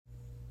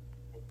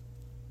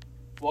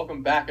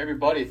Welcome back,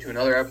 everybody, to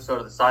another episode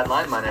of The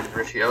Sideline. My name is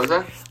Rishi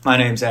Oza. My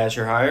name's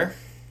Asher Heyer.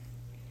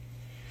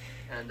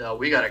 And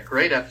we got a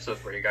great episode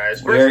for you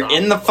guys. We're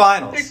in the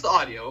finals. Fixed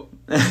audio.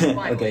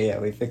 Okay, yeah,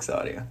 we fixed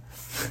audio.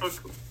 Took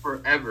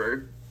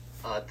forever.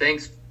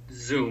 Thanks,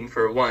 Zoom,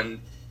 for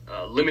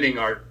limiting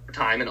our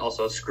time and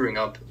also screwing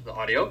up the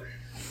audio.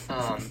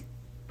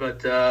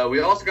 But we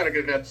also got a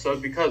good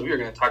episode because we are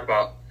going to talk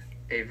about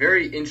a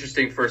very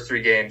interesting first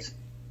three games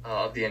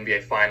of the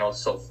NBA Finals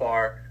so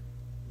far.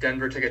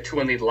 Denver took a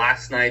 2-1 lead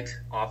last night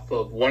off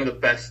of one of the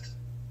best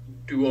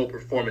duo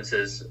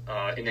performances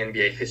in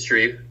NBA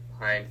history,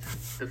 behind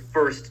the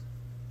first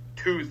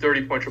two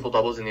 30-point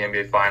triple-doubles in the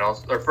NBA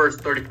Finals, or first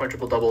 30-point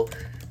triple-double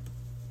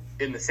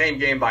in the same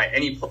game by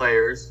any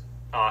players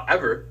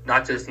ever,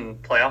 not just in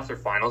playoffs or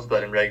finals,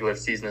 but in regular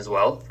season as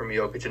well, from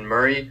Jokic and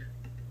Murray.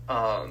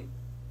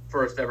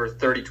 First ever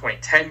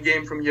 30-20-10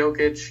 game from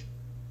Jokic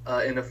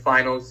in the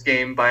finals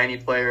game by any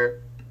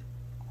player.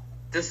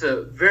 Just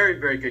a very,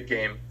 very good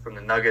game from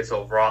the Nuggets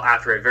overall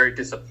after a very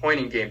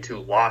disappointing Game 2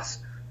 loss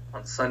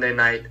on Sunday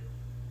night.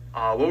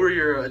 What were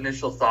your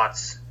initial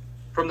thoughts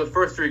from the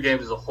first three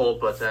games as a whole,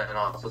 but then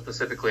also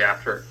specifically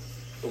after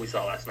what we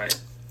saw last night?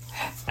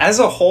 As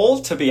a whole,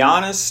 to be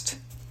honest,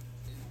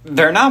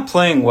 they're not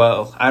playing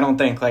well. I don't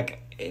think.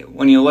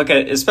 When you look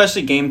at,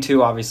 especially Game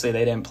 2, obviously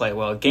they didn't play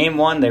well. Game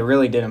 1, they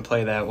really didn't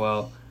play that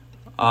well.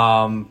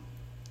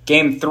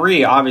 Game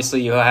 3,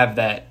 obviously you have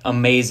that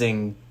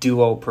amazing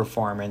duo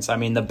performance. I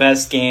mean, the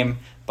best game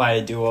by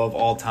a duo of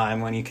all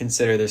time when you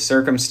consider the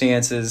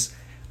circumstances.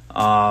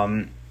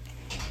 And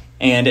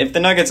if the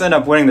Nuggets end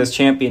up winning this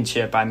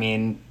championship, I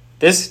mean,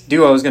 this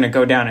duo is going to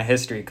go down in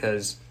history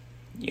because,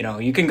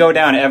 you can go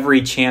down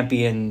every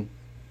champion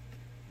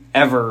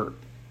ever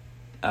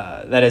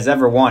that has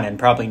ever won and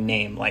probably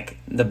name,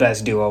 the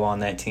best duo on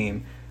that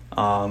team.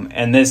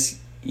 And this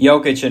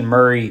Jokic and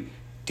Murray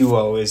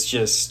duo is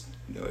just,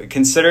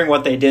 considering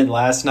what they did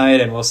last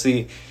night, and we'll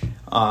see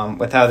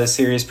with how this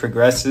series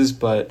progresses,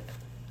 but,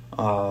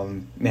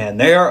 man,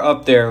 they are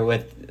up there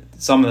with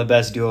some of the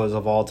best duos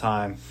of all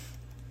time.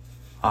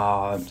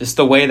 Just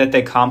the way that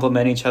they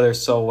complement each other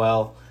so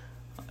well,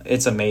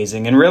 it's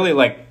amazing. And really,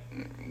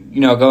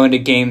 going to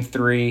Game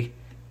 3,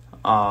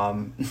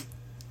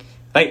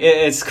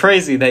 it's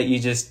crazy that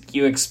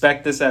you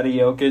expect this out of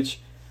Jokic,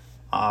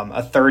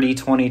 a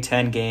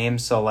 30-20-10 game,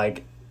 so,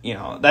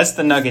 that's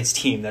the Nuggets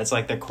team. That's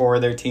the core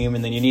of their team.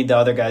 And then you need the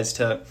other guys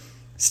to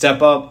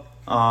step up.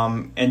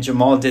 And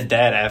Jamal did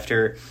that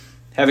after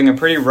having a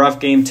pretty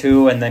rough Game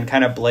 2 and then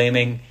kind of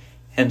blaming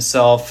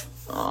himself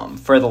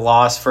for the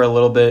loss for a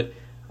little bit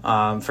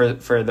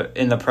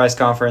in the press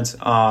conference.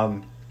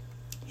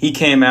 He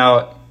came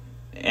out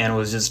and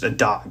was just a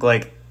dog.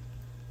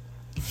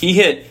 He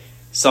hit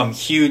some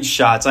huge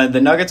shots. The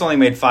Nuggets only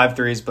made 5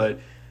 threes, but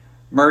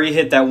Murray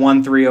hit that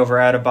 1-3 over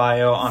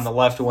Adebayo on the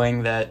left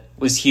wing that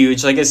was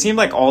huge. It seemed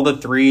like all the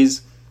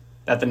threes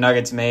that the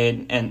Nuggets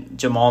made and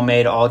Jamal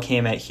made all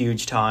came at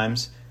huge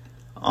times.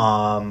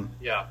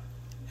 Yeah.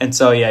 And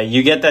so,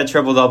 you get that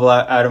triple-double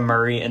out of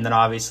Murray, and then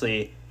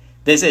obviously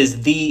this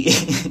is the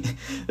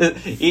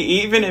 –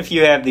 even if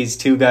you have these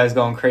two guys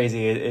going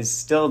crazy, it's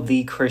still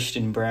the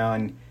Christian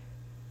Braun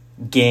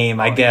game,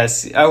 I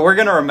guess. We're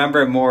going to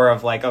remember more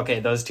of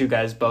okay, those two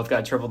guys both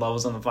got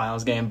triple-doubles in the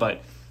finals game,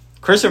 but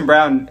Christian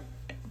Braun –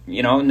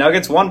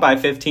 Nuggets won by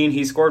 15.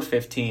 He scored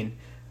 15.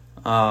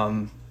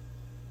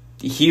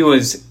 He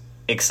was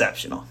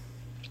exceptional.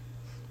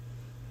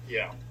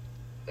 Yeah.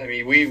 I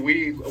mean,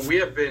 we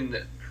have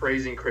been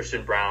praising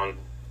Christian Braun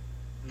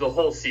the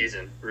whole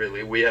season,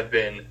 really. We have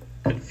been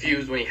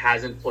confused when he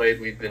hasn't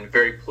played. We've been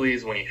very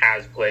pleased when he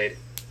has played.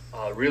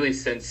 Really,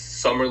 since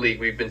Summer League,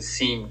 we've been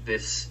seeing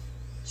this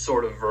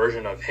sort of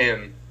version of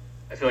him.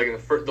 I feel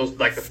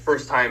like the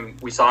first time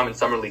we saw him in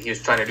Summer League, he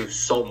was trying to do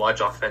so much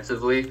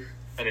offensively,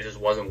 and it just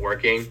wasn't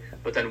working.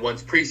 But then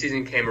once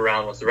preseason came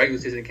around, once the regular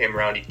season came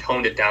around, he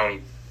toned it down, he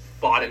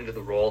bought into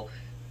the role,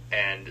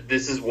 and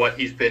this is what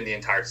he's been the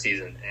entire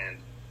season. And,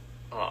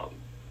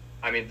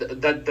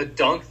 the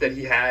dunk that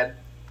he had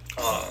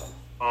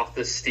off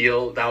the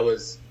steal, that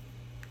was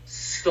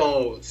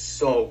so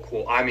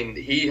cool. I mean,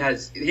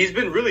 he's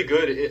been really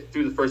good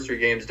through the first three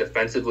games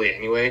defensively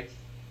anyway.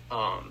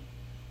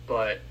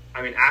 But,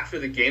 after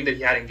the game that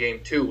he had in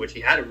Game 2, which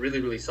he had a really,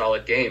 really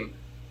solid game,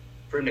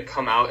 for him to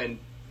come out and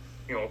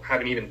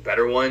have an even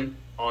better one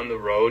on the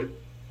road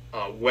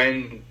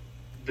when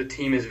the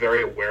team is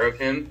very aware of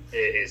him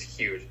is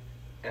huge.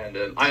 And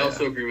I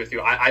also agree with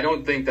you. I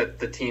don't think that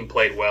the team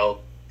played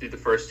well through the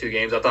first two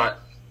games. I thought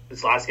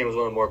this last game was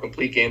one of the more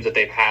complete games that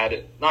they've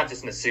had, not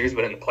just in the series,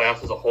 but in the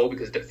playoffs as a whole,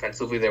 because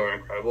defensively they were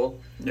incredible.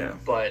 Yeah.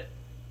 But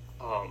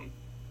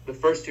the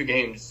first two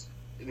games,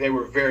 they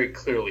were very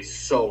clearly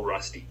so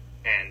rusty.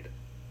 And,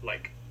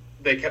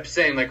 they kept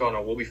saying, oh,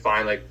 no, we'll be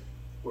fine.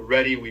 We're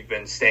ready. We've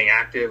been staying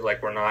active.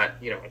 We're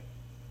not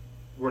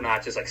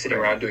just sitting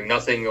around doing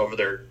nothing over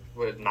their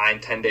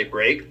 9-10 day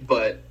break.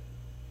 But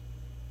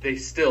they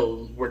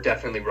still were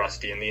definitely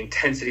rusty, and the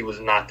intensity was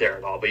not there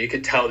at all. But you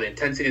could tell the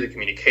intensity, the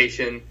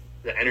communication,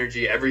 the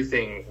energy,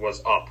 everything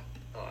was up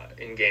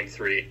in Game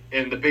 3.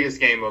 In the biggest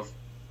game of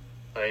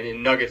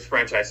in Nuggets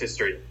franchise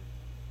history,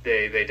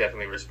 they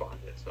definitely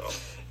responded. So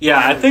yeah,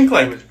 I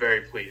was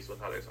very pleased with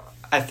how they saw it.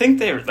 I think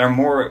they're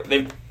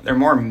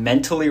more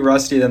mentally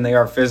rusty than they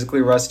are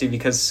physically rusty,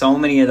 because so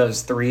many of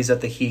those threes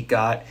that the Heat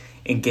got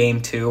in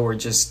Game 2 were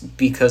just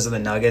because of the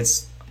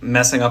Nuggets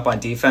messing up on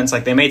defense.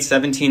 Like, they made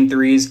 17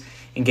 threes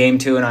in Game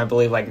 2, and I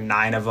believe like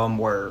 9 of them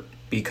were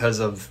because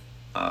of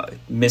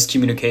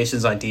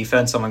miscommunications on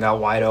defense. Someone got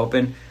wide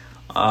open,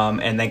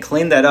 and they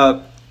cleaned that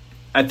up.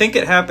 I think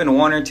it happened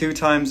 1 or 2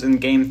 times in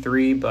Game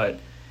 3, but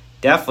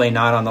definitely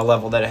not on the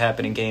level that it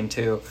happened in Game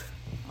 2.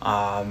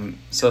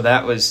 So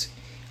that was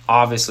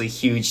obviously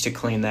huge to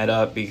clean that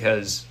up,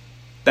 because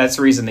that's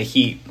the reason the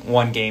Heat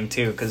won Game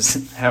 2,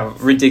 because how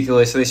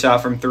ridiculous they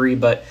shot from 3.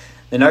 But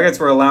the Nuggets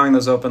were allowing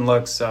those open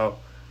looks. So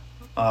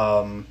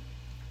I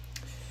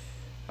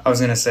was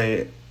going to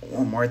say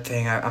one more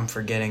thing I'm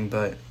forgetting,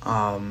 but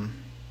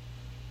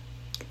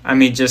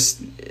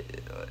just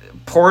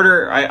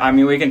Porter. I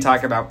mean, we can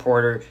talk about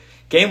Porter.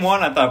 Game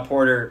 1, I thought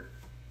Porter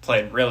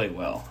played really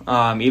well.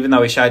 Even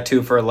though he shot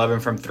 2 for 11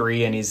 from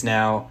 3, and he's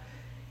now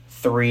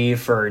 3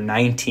 for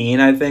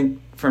 19, I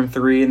think, from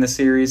 3 in the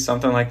series,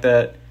 something like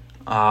that.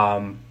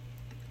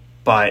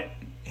 But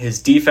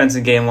his defense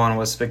in Game 1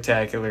 was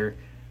spectacular.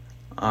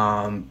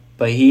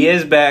 But he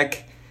is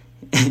back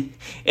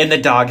in the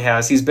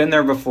doghouse. He's been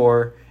there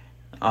before,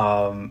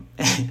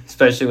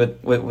 especially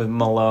with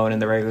Malone in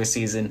the regular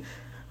season.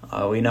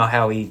 We know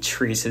how he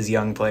treats his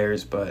young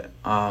players, but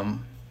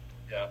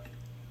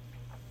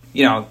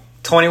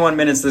 21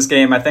 minutes this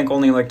game. I think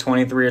only like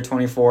 23 or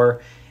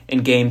 24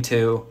 in Game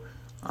 2.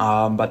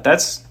 But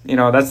that's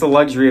the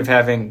luxury of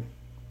having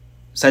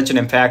such an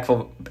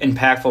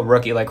impactful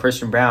rookie like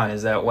Christian Braun,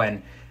 is that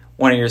when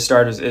one of your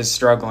starters is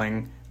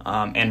struggling,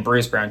 and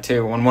Bruce Brown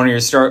too, when one of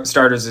your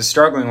starters is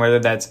struggling, whether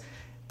that's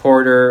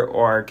Porter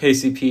or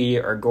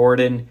KCP or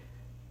Gordon,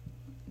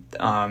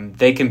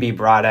 they can be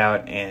brought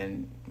out,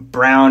 and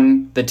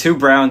the two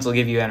Browns will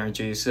give you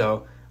energy.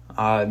 So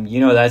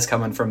that's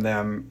coming from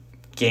them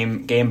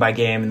game by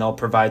game, and they'll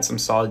provide some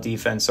solid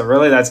defense. So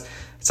really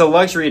it's a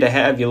luxury to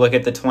have. You look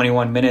at the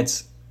 21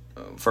 minutes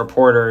for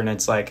Porter, and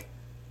it's like,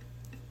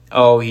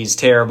 oh, he's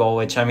terrible,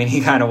 which, I mean,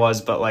 he kind of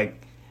was, but like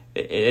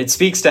it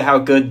speaks to how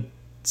good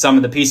some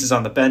of the pieces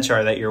on the bench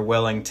are, that you're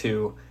willing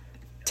to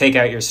take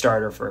out your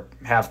starter for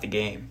half the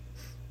game.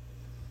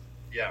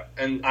 Yeah,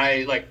 and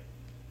I like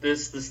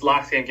this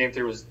last Game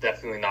 3 was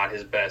definitely not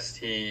his best.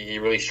 He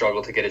really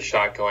struggled to get his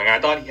shot going.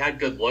 I thought he had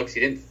good looks. He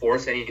didn't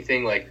force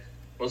anything. Like,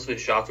 most of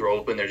his shots were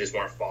open. They just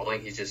weren't falling.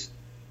 He's just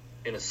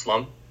in a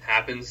slump.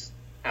 Happens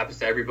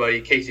to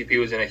everybody. KCP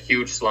was in a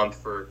huge slump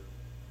for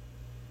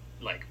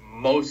like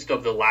most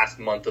of the last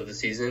month of the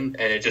season,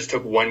 and it just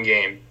took one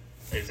game.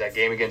 There's that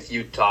game against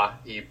Utah.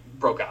 He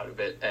broke out of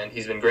it, and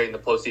he's been great in the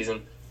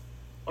postseason.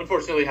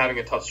 Unfortunately, having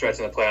a tough stretch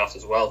in the playoffs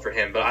as well for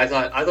him. But I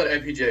thought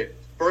MPJ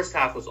first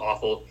half was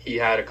awful. He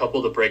had a couple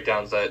of the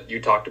breakdowns that you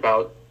talked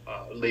about,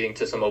 leading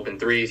to some open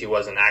threes. He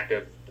wasn't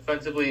active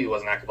defensively. He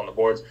wasn't active on the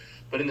boards.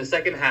 But in the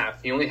second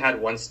half, he only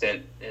had one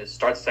stint. It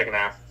starts the second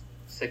half,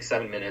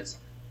 6-7 minutes.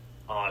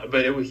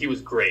 But he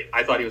was great.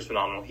 I thought he was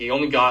phenomenal. He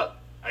only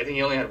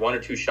had 1 or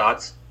 2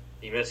 shots.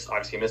 He missed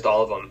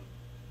all of them.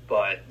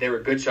 But they were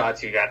good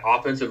shots. He got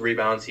offensive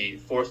rebounds. He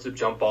forced the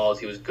jump balls.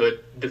 He was good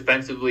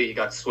defensively. He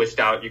got switched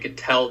out. You could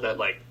tell that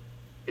like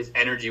his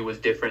energy was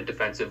different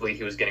defensively.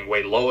 He was getting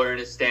way lower in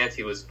his stance.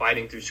 He was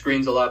fighting through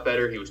screens a lot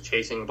better. He was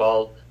chasing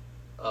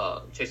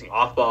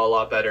off ball a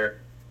lot better.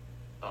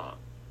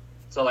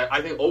 So like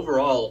I think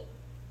overall,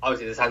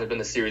 obviously this hasn't been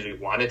the series we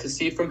wanted to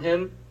see from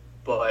him,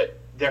 but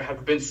there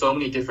have been so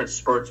many different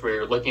spurts where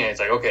you're looking at it, it's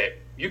like, okay,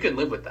 you can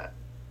live with that.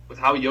 With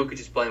how Jokic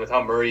is playing, with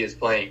how Murray is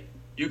playing,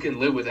 you can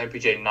live with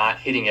MPJ not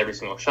hitting every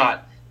single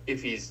shot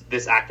if he's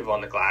this active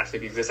on the glass,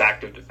 if he's this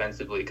active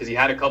defensively. Because he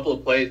had a couple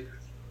of plays.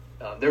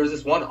 There was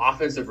this one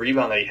offensive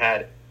rebound that he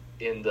had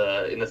in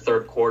the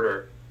third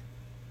quarter.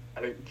 I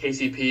think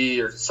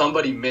KCP or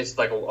somebody missed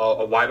like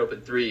a wide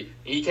open three.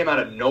 He came out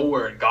of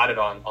nowhere and got it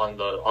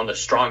on the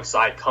strong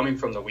side, coming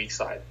from the weak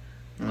side.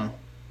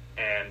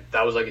 And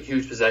that was like a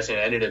huge possession. It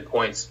ended in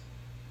points.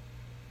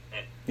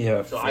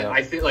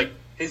 I feel like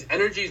his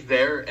energy's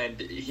there, and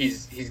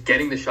he's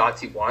getting the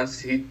shots he wants.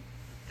 He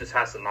just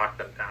has to knock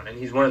them down. And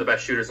he's one of the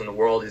best shooters in the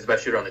world. He's the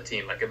best shooter on the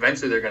team. Like,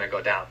 eventually they're going to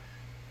go down.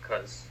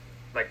 Because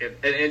like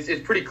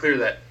it's pretty clear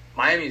that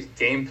Miami's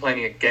game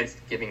planning against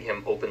giving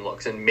him open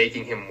looks and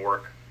making him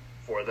work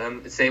for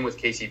them. The same with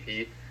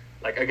KCP.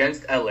 Like,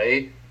 against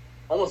LA,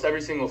 almost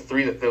every single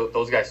three that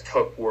those guys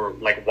took were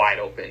like wide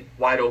open,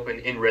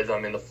 in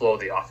rhythm, in the flow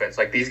of the offense.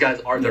 Like, these guys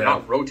they're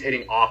not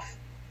rotating off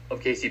of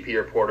KCP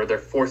or Porter. They're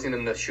forcing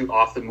them to shoot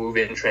off the move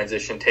in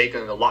transition,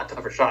 taking a lot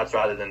tougher shots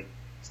rather than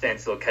stand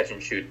still, catch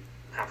and shoot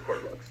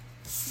half-court looks.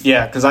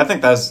 Yeah, because I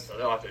think it's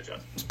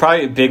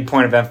probably a big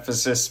point of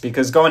emphasis,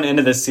 because going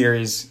into this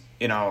series,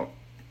 the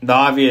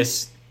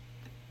obvious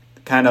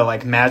kind of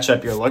like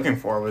matchup you're looking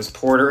for was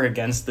Porter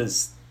against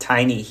this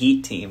tiny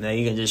Heat team that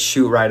you can just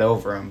shoot right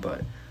over him.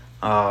 But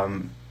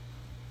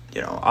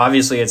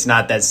obviously it's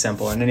not that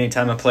simple. And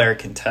anytime a player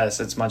contests,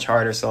 it's much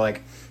harder. So,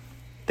 like,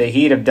 the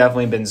Heat have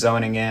definitely been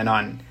zoning in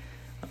on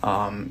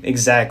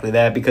exactly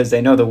that because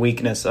they know the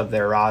weakness of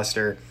their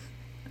roster.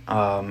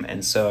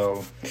 And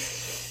so,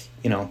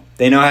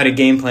 they know how to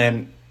game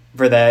plan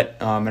for that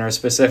and are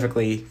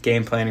specifically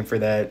game planning for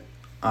that.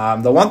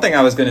 The one thing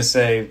I was going to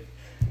say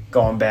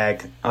going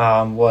back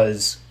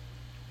was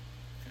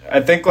I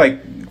think,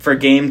 like, for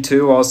game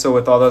 2, also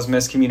with all those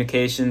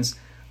miscommunications,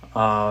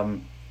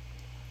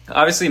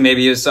 obviously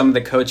maybe it was some of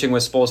the coaching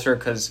with Spoelstra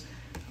because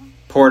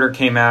Porter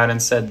came out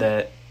and said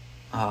that,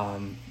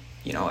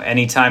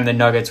 anytime the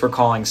Nuggets were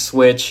calling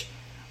switch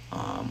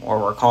or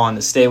were calling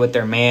to stay with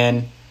their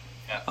man,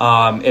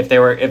 if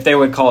they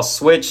would call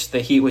switch, the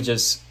Heat would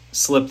just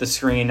slip the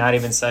screen, not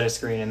even set a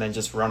screen, and then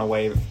just run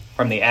away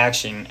from the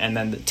action, and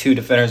then the two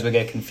defenders would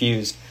get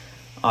confused.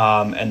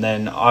 And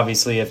then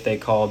obviously if they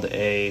called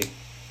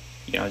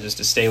just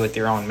to stay with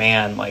your own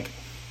man,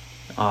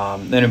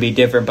 then it'd be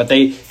different. But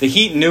the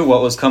Heat knew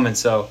what was coming,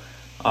 so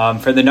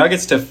for the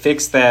Nuggets to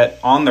fix that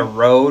on the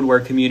road where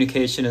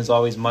communication is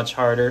always much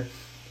harder,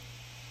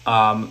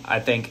 I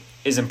think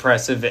is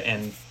impressive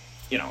and,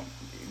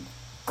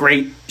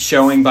 great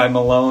showing by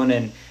Malone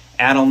and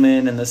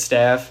Adelman and the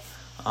staff,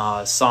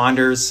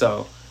 Saunders.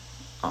 So,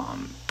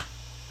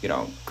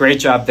 great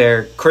job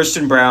there.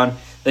 Christian Braun,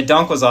 the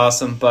dunk was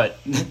awesome, but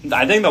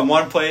I think the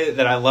one play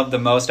that I loved the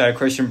most out of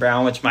Christian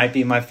Braun, which might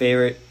be my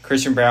favorite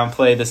Christian Braun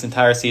play this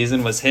entire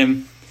season, was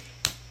him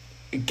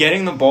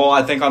getting the ball,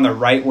 I think, on the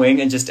right wing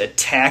and just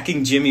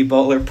attacking Jimmy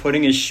Butler,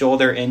 putting his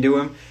shoulder into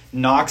him,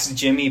 knocks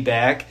Jimmy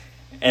back,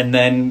 and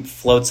then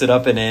floats it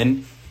up and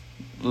in.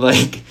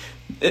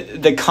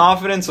 The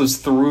confidence was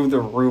through the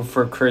roof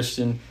for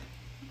Christian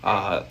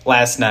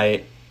last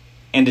night,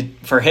 and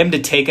for him to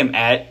take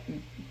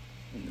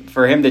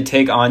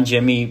on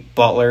Jimmy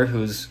Butler,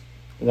 who's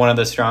one of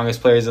the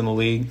strongest players in the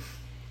league,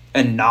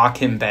 and knock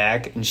him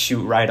back and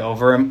shoot right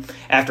over him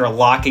after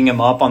locking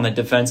him up on the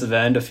defensive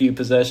end a few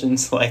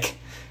possessions, that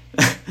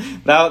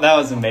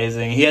was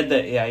amazing. He had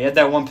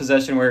that one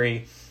possession where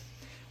he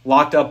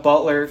locked up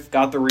Butler,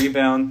 got the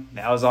rebound.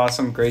 That was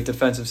awesome, great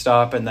defensive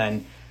stop. And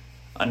then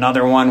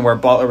another one where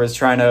Butler was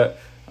trying to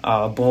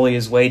bully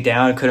his way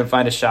down, couldn't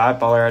find a shot.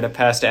 Butler had a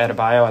pass to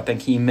Adebayo. I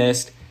think he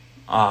missed.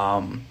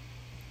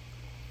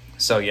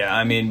 So, yeah,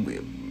 I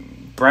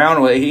mean,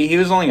 Brown, he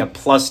was only a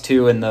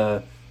 +2 in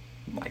the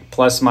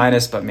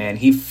plus-minus, but, man,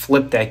 he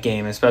flipped that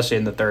game, especially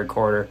in the third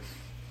quarter.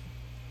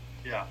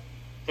 Yeah.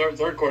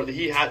 Third quarter,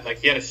 he had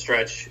a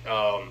stretch.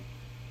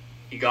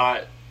 He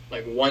got,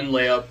 one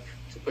layup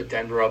to put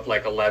Denver up,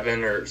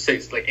 11 or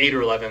 6, 8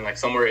 or 11,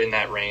 somewhere in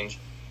that range.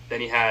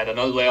 Then he had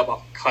another layup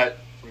off a cut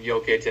from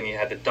Jokic, and he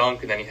had the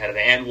dunk, and then he had an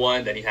and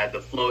one, then he had the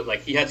float.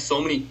 He had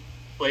so many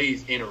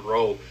plays in a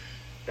row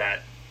that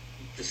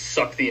just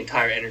sucked the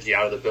entire energy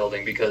out of the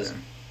building because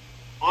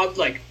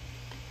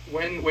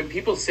when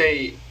people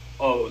say,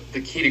 oh,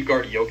 the key to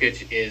guard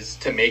Jokic is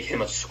to make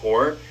him a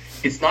scorer,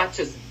 it's not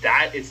just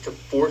that, it's to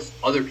force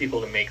other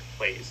people to make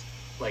plays.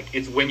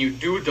 It's when you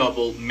do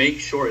double, make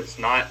sure it's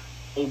not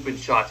open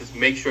shots, it's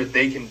make sure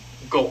they can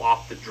go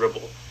off the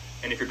dribble.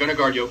 And if you're going to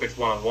guard Jokic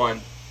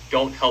one-on-one,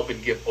 don't help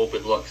and give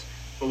open looks.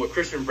 But what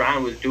Christian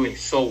Braun was doing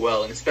so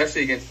well, and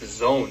especially against the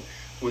zone,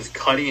 was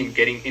cutting and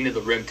getting into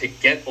the rim to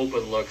get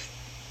open looks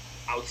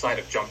outside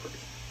of jumpers.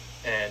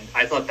 And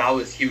I thought that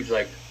was huge.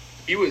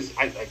 He was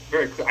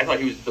very clear. I thought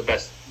he was the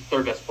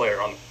third best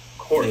player on the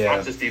court,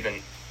 not just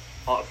even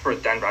for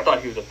Denver. I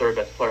thought he was the third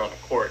best player on the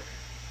court.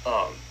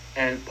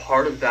 And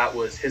part of that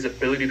was his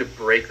ability to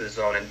break the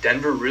zone, and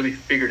Denver really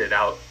figured it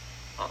out,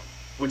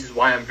 which is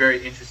why I'm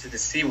very interested to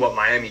see what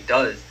Miami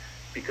does,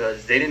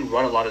 because they didn't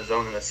run a lot of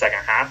zone in the second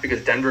half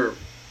because Denver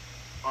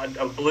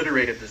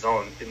obliterated the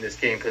zone in this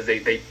game because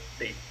they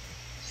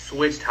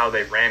switched how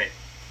they ran it.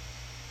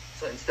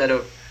 So instead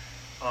of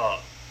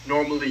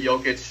normally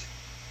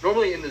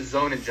in the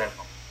zone in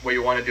general, what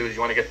you want to do is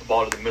you want to get the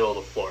ball to the middle of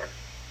the floor.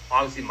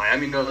 Obviously,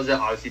 Miami knows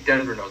that. Obviously,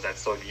 Denver knows that.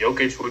 So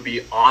Jokic would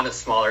be on a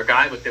smaller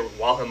guy, but they would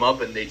wall him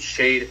up and they'd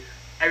shade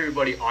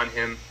everybody on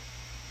him.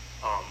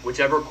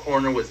 Whichever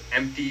corner was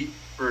empty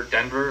for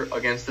Denver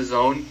against the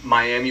zone,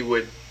 Miami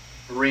would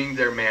bring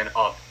their man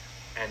up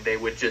and they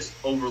would just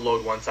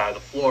overload one side of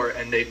the floor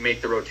and they'd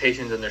make the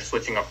rotations and they're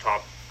switching up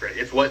top. Great.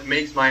 It's what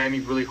makes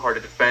Miami really hard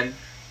to defend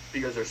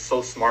because they're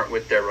so smart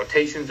with their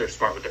rotations, they're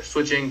smart with their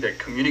switching, they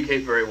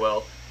communicate very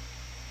well.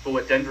 But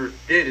what Denver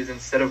did is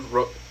instead of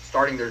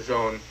starting their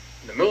zone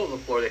in the middle of the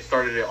floor, they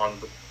started it on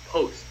the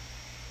post.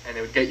 And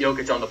they would get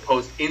Jokic on the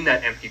post in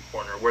that empty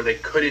corner where they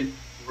couldn't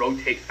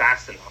rotate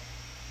fast enough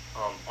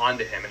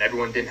onto him, and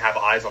everyone didn't have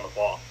eyes on the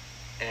ball.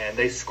 And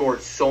they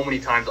scored so many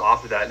times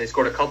off of that, and they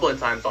scored a couple of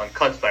times on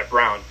cuts by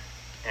Brown.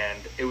 And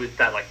it was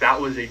that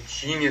was a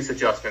genius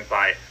adjustment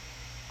by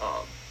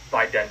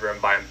Denver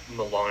and by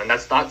Malone. And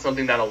that's not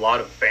something that a lot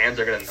of fans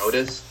are going to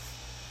notice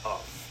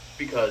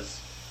because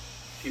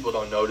people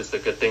don't notice the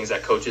good things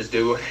that coaches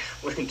do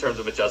in terms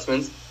of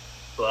adjustments.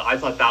 But I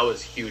thought that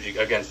was huge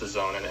against the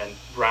zone, and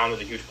Brown was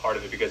a huge part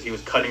of it because he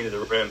was cutting to the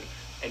rim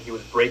and he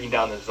was breaking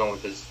down the zone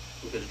with his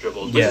with his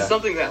dribbles, which Yeah. is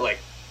something that like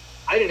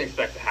I didn't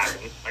expect to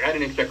happen. Like I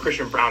didn't expect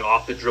Christian Brown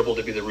off the dribble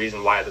to be the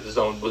reason why the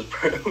zone was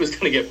was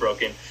going to get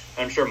broken.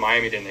 I'm sure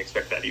Miami didn't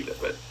expect that either,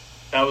 but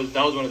that was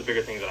one of the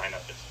bigger things that I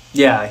noticed.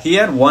 Yeah, he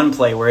had one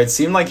play where it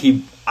seemed like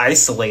he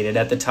isolated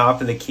at the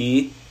top of the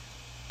key.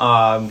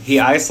 He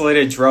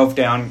isolated, drove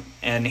down,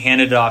 and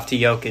handed it off to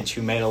Jokic,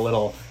 who made a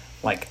little,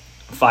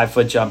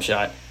 5-foot jump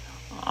shot.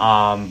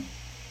 And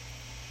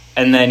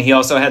then he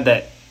also had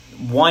that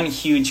one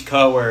huge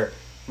cut where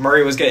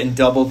Murray was getting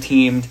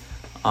double-teamed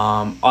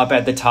up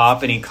at the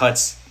top, and he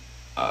cuts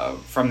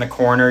from the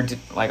corner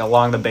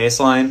along the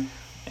baseline.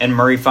 And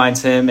Murray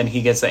finds him, and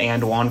he gets the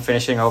and one,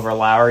 finishing over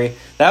Lowry.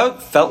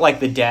 That felt like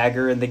the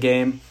dagger in the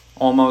game,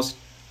 almost.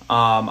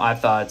 I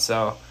thought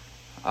so.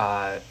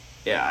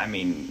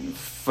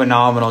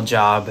 Phenomenal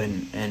job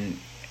and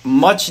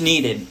much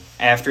needed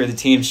after the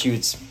team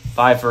shoots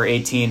 5 for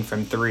 18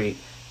 from 3.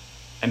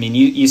 I mean,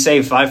 you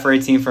say 5 for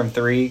 18 from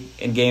 3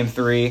 in Game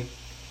 3.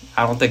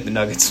 I don't think the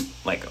Nuggets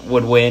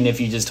would win if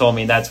you just told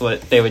me that's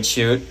what they would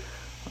shoot.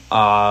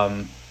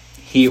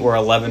 Heat were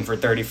 11 for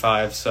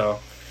 35, so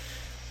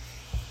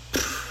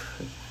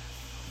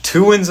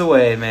 2 wins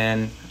away,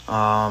 man.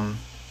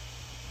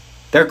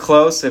 They're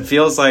close. It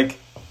feels like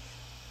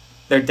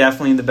they're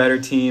definitely the better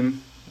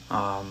team.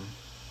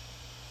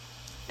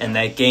 And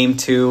that Game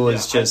 2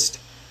 was just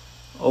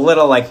a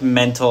little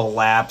mental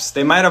lapse.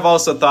 They might have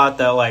also thought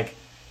that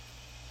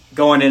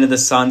going into the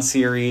Sun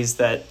series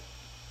that,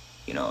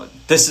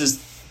 this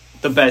is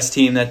the best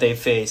team that they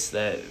face,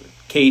 that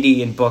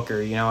KD and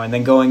Booker, and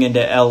then going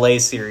into LA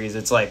series,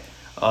 it's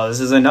oh, this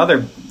is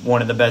another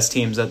one of the best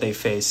teams that they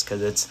face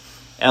because it's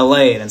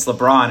LA and it's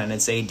LeBron and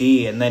it's AD.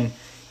 And then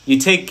you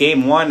take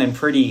Game 1 in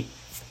pretty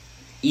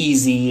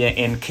easy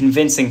and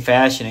convincing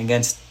fashion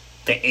against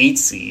the 8th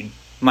seed,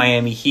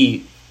 Miami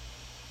Heat,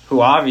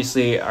 who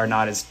obviously are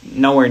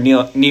nowhere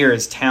near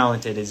as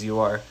talented as you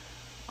are.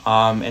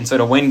 And so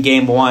to win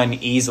Game 1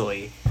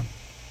 easily,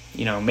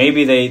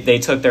 maybe they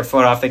took their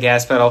foot off the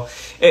gas pedal.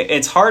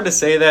 It's hard to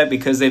say that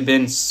because they've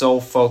been so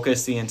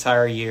focused the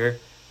entire year.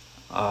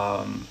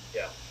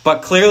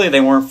 But clearly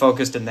they weren't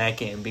focused in that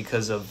game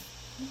because of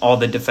all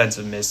the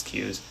defensive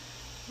miscues.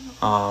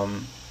 Yeah,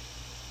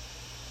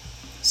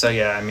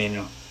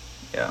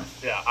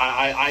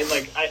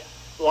 I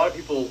a lot of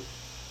people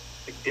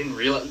didn't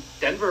realize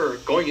Denver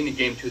going into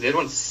Game 2, they'd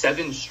won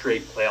 7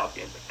 straight playoff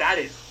games. That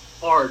is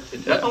hard to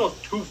do. That's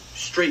almost 2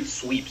 straight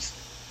sweeps.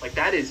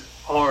 That is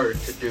hard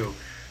to do.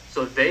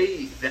 So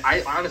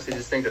I honestly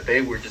just think that they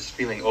were just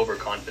feeling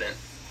overconfident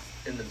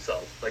in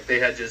themselves. They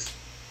had just,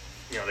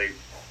 they,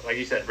 like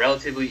you said,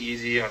 relatively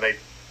easy. They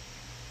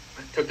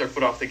took their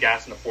foot off the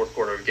gas in the fourth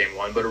quarter of Game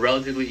 1, but a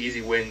relatively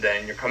easy win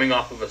then. You're coming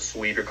off of a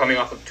sweep. You're coming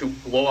off of 2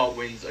 blowout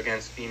wins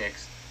against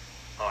Phoenix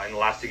in the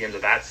last 2 games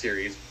of that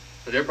series.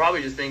 So they're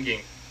probably just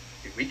thinking,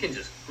 we can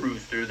just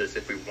cruise through this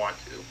if we want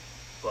to.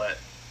 But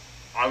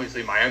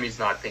obviously Miami's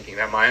not thinking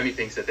that. Miami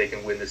thinks that they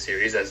can win the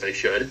series, as they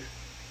should.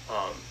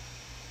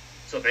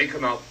 So they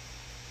come out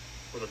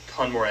with a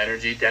ton more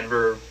energy.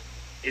 Denver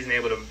isn't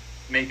able to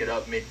make it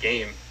up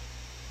mid-game.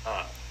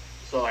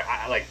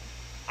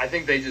 I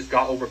think they just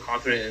got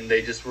overconfident and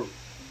they just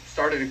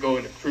started to go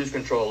into cruise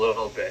control a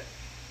little bit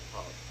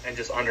and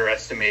just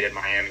underestimated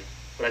Miami.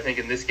 But I think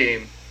in this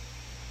game,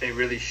 they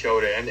really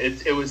showed it. And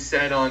it was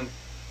said on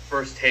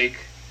First Take,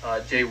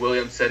 Jay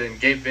Williams said it, and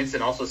Gabe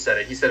Vincent also said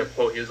it. He said a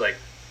quote, he was like,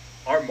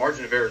 our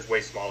margin of error is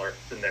way smaller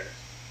than theirs.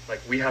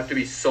 We have to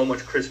be so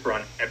much crisper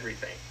on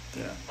everything.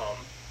 Yeah.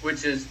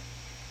 Which is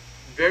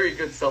very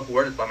good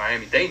self-awareness by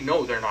Miami. They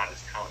know they're not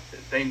as talented.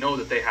 They know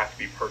that they have to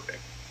be perfect.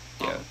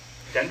 Yeah.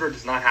 Denver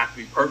does not have to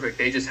be perfect.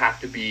 They just have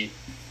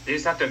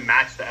to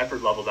match the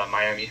effort level that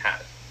Miami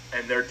has.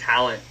 And their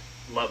talent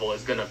level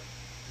is going to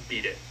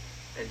beat it.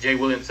 And Jay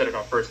Williams said it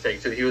on First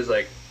Take, too. He was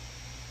like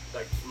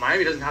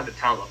Miami doesn't have the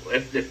talent level.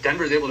 If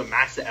Denver's able to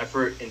match the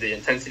effort and the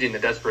intensity and the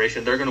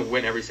desperation, they're going to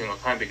win every single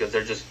time because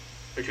they're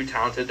too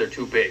talented, they're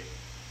too big.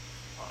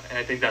 And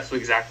I think that's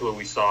exactly what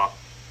we saw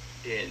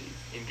in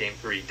Game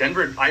 3.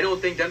 I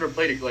don't think Denver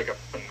played a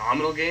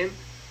phenomenal game,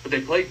 but they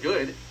played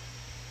good.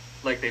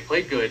 They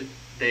played good.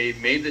 They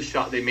made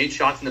They made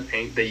shots in the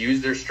paint. They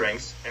used their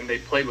strengths, and they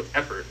played with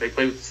effort. They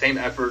played with the same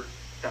effort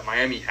that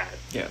Miami had.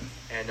 Yeah.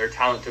 And their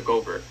talent took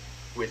over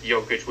with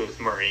Jokic, with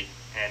Murray,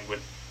 and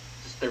with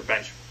just their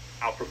bench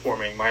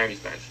outperforming Miami's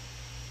bench.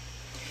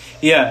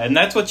 Yeah, and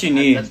that's what you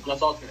need.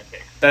 That's all it's going to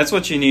take. That's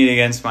what you need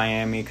against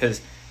Miami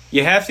because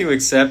you have to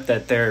accept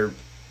that they're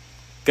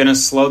going to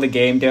slow the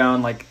game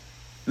down.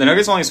 The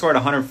Nuggets only scored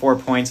 104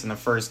 points in the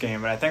first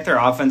game, but I think their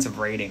offensive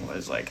rating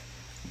was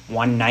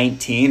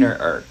 119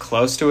 or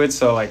close to it.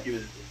 So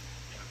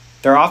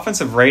their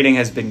offensive rating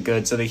has been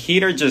good. So the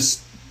Heat are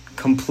just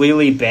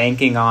completely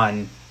banking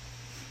on,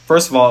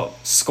 first of all,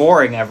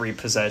 scoring every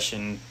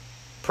possession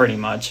pretty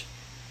much,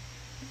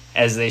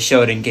 as they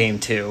showed in Game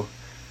 2.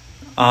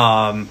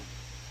 And,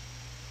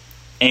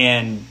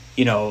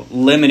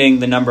 limiting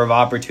the number of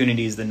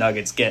opportunities the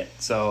Nuggets get.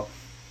 So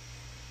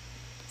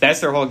that's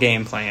their whole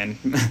game plan,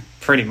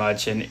 pretty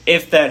much. And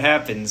if that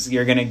happens,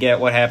 you're going to get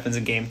what happens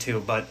in Game 2.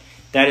 But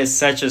that is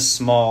such a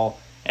small,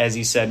 as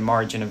you said,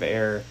 margin of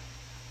error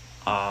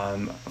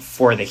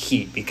for the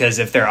Heat, because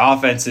if their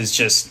offense is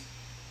just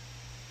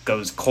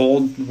goes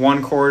cold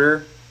one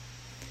quarter,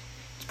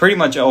 it's pretty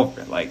much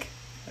over. Like,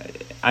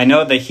 I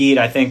know the Heat,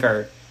 I think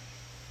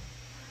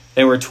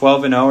they were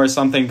 12-0 or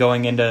something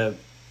going into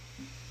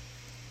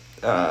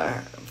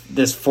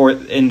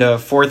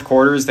fourth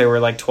quarters. They were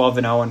like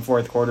 12-0 in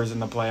fourth quarters in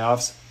the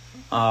playoffs,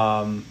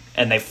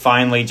 and they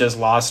finally just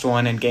lost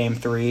one in Game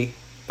 3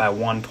 by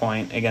 1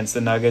 point against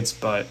the Nuggets.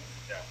 But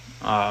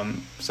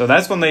so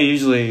that's when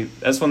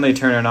they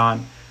turn it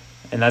on,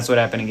 and that's what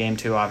happened in Game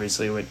 2,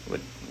 obviously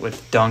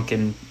with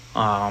Duncan.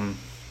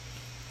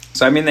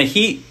 So I mean, the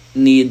Heat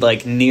need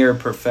like near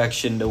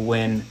perfection to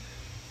win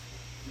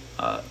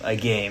a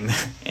game,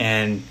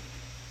 and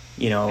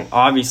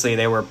obviously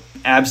they were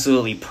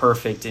absolutely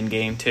perfect in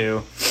Game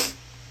 2,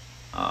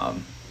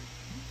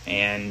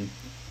 and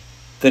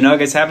the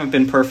Nuggets haven't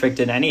been perfect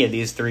in any of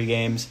these 3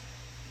 games,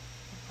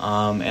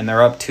 and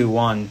they're up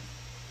 2-1.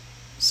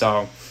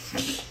 So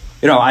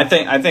I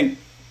think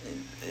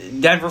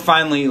Denver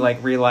finally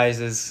like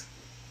realizes,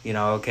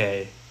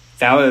 okay,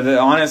 that was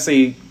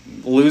honestly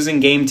losing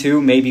Game 2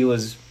 maybe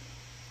was,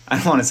 I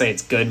don't want to say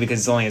it's good because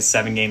it's only a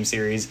 7-game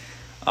series,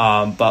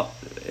 but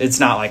it's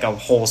not like a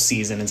whole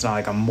season. It's not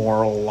like a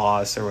moral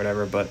loss or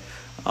whatever, but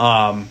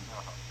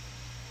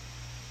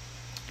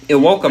it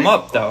woke them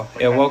up, though.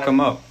 It woke them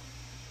up.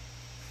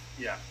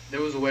 Yeah,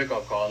 there was a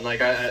wake-up call. And,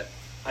 like, I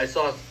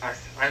saw –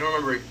 I don't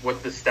remember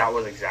what the stat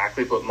was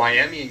exactly, but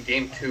Miami in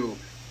Game 2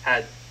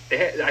 I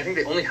think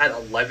they only had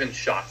 11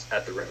 shots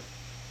at the rim,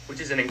 which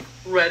is an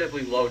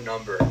incredibly low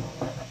number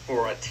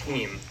for a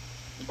team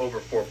over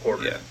 4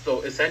 quarters. Yeah.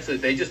 So, essentially,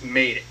 they just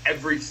made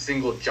every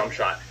single jump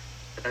shot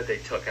that they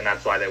took, and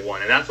that's why they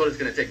won. And that's what it's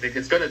going to take.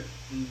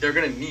 They're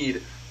going to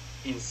need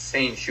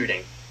insane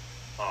shooting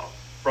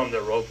from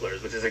their role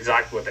players, which is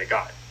exactly what they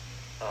got.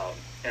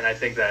 And I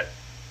think that,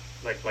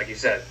 like you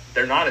said,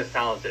 they're not as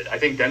talented. I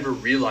think Denver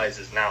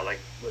realizes now, like,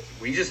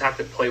 we just have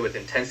to play with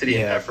intensity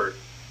and effort,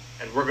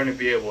 and we're going to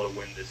be able to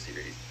win this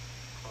series.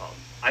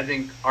 I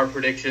think our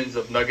predictions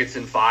of Nuggets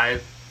in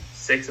 5,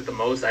 6 at the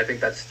most, I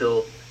think that's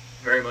still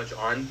very much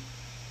on.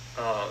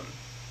 I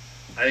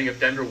think if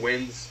Denver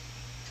wins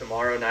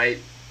tomorrow night,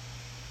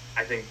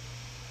 I think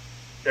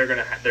they're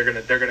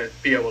gonna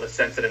be able to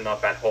sense it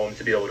enough at home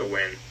to be able to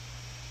win.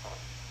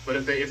 But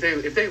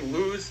if they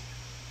lose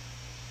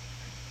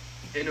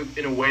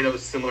in a way that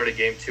was similar to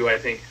Game 2, I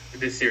think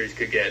this series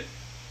could get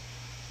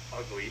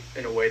ugly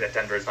in a way that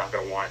Denver is not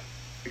going to want.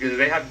 Because if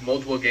they have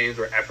multiple games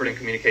where effort and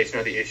communication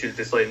are the issues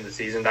this late in the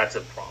season, that's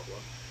a problem.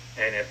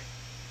 And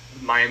if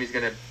Miami's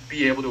going to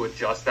be able to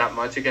adjust that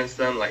much against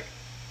them, like,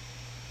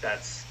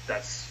 that's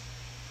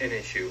an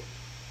issue.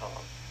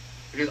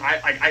 Because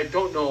I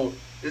don't know,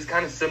 this is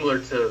kind of similar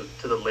to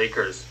the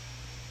Lakers.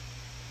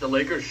 The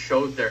Lakers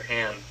showed their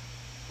hand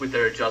with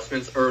their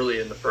adjustments early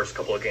in the first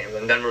couple of games,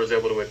 and Denver was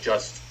able to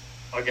adjust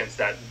against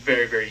that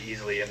very, very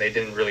easily, and they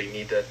didn't really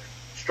need to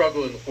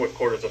struggle in the fourth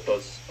quarters of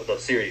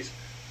those series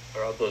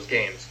or of those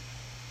games.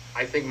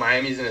 I think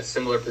Miami's in a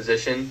similar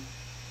position.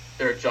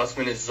 Their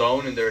adjustment is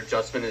zone, and their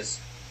adjustment is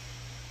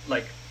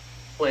like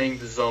playing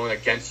the zone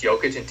against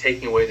Jokic and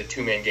taking away the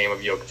 2-man game of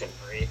Jokic and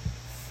Murray.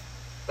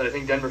 But I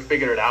think Denver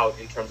figured it out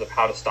in terms of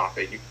how to stop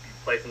it. You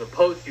play from the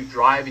post, you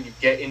drive, and you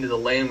get into the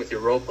lane with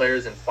your role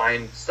players and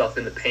find stuff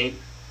in the paint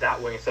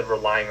that way instead of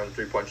relying on the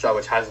 3-point shot,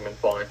 which hasn't been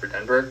falling for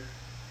Denver.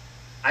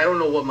 I don't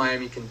know what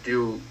Miami can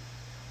do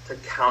to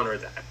counter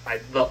that.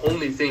 The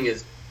only thing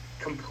is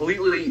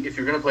completely, if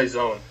you're going to play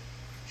zone,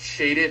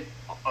 shade it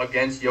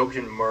against Jokic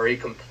and Murray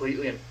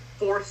completely and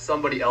force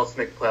somebody else to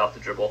make a play off the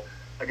dribble.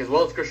 Like, as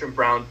well as Christian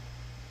Brown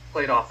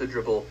played off the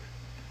dribble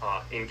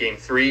in Game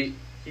 3,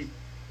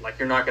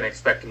 you're not going to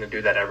expect him to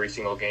do that every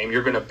single game.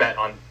 You're going to bet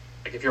on,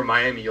 like, if you're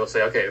Miami, you'll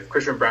say, okay, if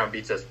Christian Brown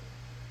beats us,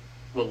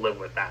 we'll live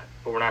with that.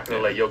 But we're not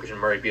going to let Jokic and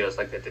Murray beat us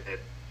like they did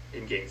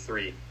in Game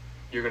 3.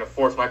 You're going to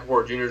force Michael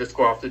Porter Jr. to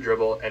score off the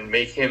dribble and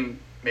make him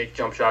make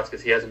jump shots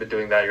because he hasn't been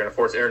doing that. You're going to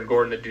force Aaron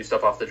Gordon to do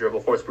stuff off the dribble,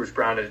 force Bruce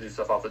Brown to do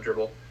stuff off the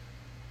dribble.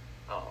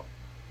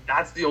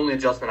 That's the only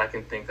adjustment I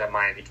can think that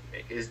Miami can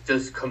make, is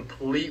just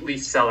completely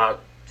sell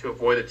out to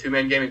avoid a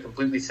 2-man game and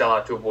completely sell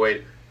out to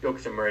avoid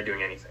Jokic and Murray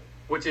doing anything,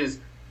 which is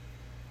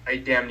a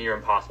damn near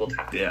impossible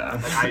task.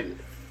 Yeah.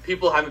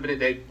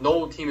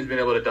 No team has been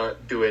able to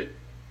do it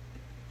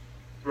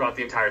throughout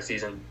the entire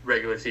season,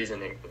 regular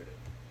season included.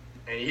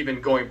 And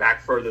even going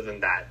back further than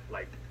that,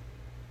 like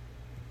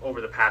over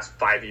the past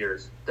 5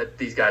 years that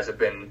these guys have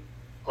been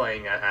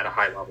playing at a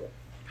high level.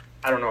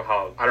 I don't know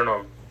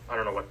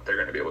what they're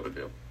going to be able to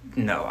do.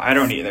 No, I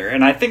don't either.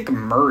 And I think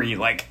Murray,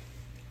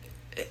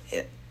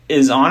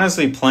 is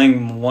honestly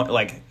playing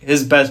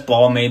his best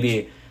ball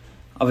maybe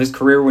of his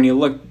career when you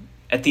look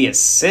at the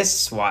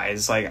assists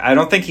wise. Like, I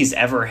don't think he's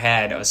ever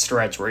had a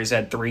stretch where he's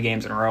had 3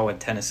 games in a row with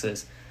 10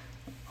 assists.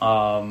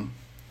 And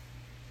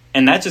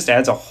that just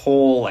adds a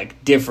whole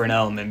different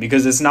element,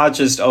 because it's not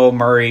just,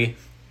 Murray,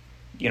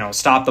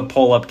 stop the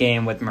pull-up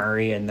game with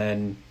Murray and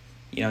then,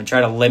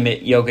 try to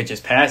limit Jokic's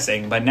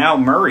passing. But now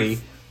Murray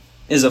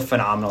is a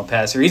phenomenal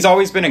passer. He's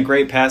always been a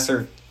great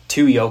passer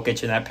to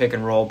Jokic in that pick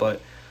and roll,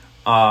 but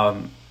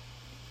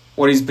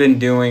what he's been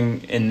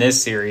doing in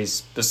this series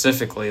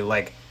specifically,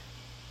 like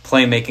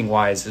playmaking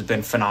wise, has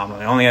been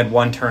phenomenal. He only had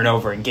 1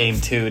 turnover in game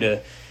 2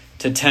 to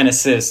 10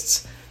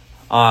 assists.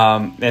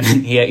 And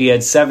he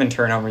had 7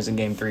 turnovers in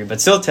game 3, but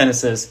still 10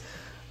 assists.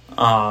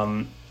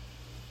 I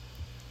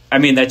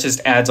mean, that just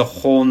adds a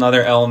whole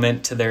nother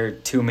element to their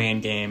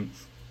 2-man game.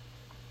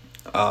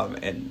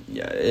 And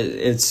yeah,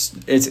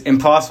 it's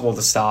impossible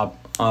to stop.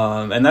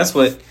 And that's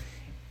what,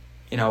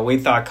 we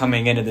thought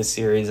coming into this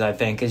series, I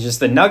think, is just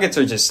the Nuggets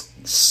are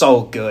just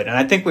so good. And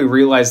I think we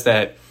realized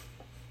that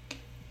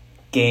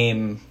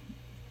game,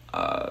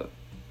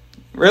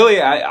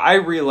 really, I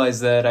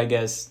realized that, I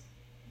guess.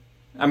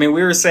 I mean,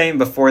 we were saying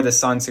before the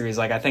Sun series,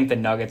 like, I think the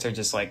Nuggets are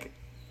just, like,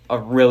 a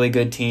really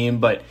good team.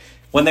 But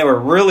when they were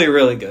really,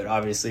 really good,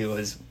 obviously,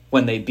 was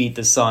when they beat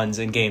the Suns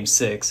in Game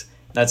 6.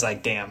 That's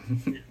like,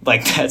 damn.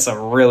 Like, that's a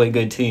really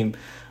good team.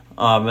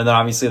 And then,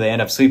 obviously, they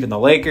end up sweeping the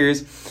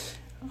Lakers.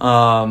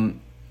 And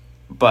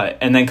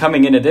then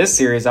coming into this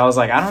series, I was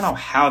like, I don't know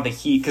how the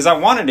Heat... Because I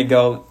wanted to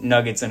go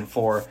Nuggets in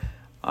 4.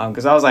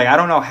 Because I was like, I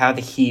don't know how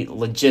the Heat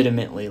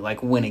legitimately,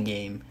 like, win a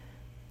game.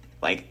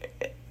 Like...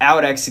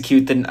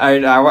 out-execute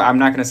I'm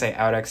not going to say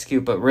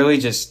out-execute, but really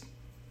just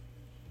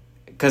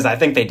because I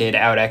think they did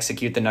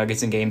out-execute the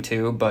Nuggets in game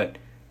 2, but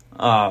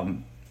I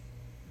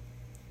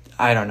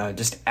don't know,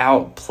 just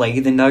outplay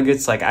the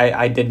Nuggets. Like,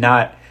 I did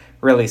not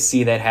really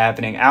see that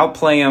happening.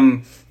 Outplay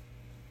them,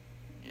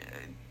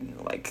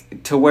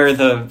 like, to where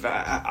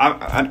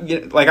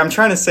I'm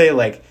trying to say,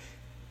 like,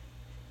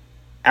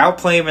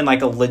 outplay them in,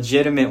 like, a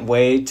legitimate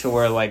way to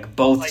where, like,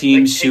 both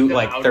teams shoot,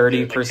 like,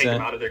 30%. Take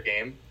them out of their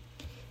game.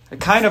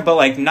 Kind of, but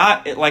like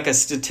not like a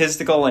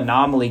statistical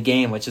anomaly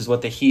game, which is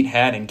what the Heat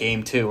had in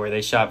Game 2, where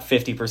they shot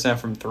 50%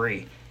 from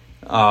 3.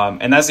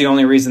 And that's the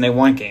only reason they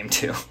won Game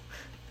 2.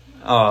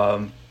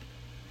 So,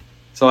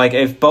 like,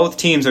 if both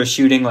teams are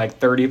shooting like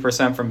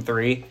 30% from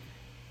 3,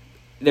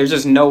 there's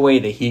just no way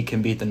the Heat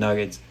can beat the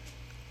Nuggets.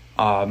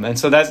 And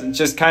so that's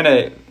just kind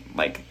of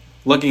like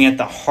looking at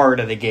the heart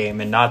of the game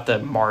and not the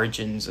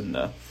margins and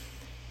the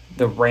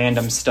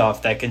random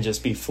stuff that can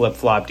just be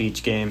flip-flopped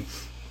each game.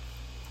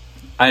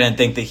 I didn't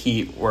think the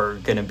Heat were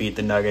going to beat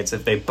the Nuggets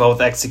if they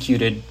both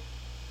executed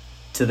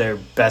to their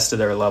best of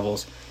their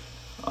levels.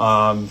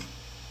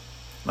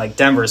 Like,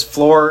 Denver's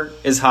floor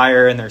is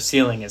higher and their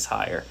ceiling is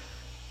higher.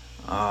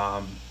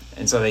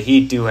 And so the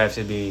Heat do have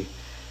to be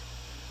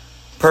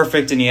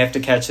perfect, and you have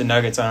to catch the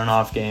Nuggets on an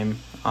off game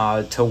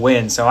to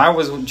win. So I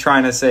was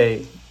trying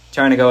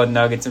to go with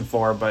Nuggets in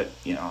 4, but,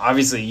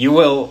 obviously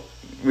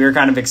we were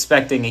kind of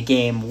expecting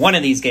one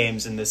of these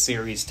games in this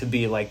series to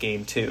be like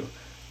Game 2.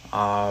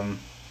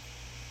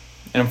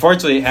 And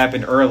unfortunately, it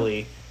happened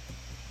early,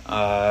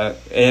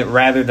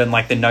 rather than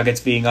like the Nuggets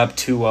being up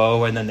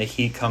 2-0 and then the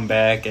Heat come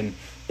back and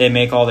they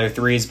make all their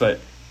threes. But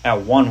at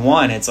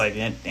 1-1, it's like,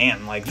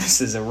 damn, like, this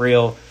is a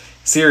real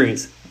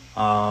series.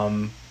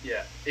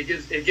 Yeah, it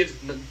gives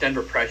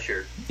Denver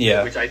pressure,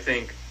 which I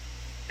think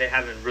they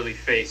haven't really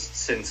faced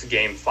since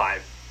Game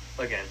 5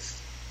 against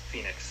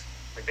Phoenix.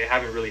 Like, they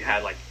haven't really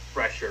had like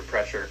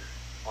pressure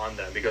on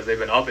them because they've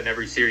been up in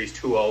every series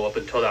 2-0 up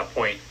until that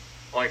point.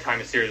 The only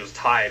time a series was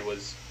tied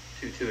was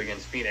 2-2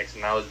 against Phoenix,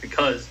 and that was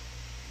because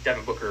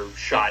Devin Booker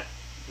shot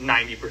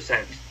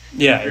 90%.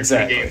 Yeah,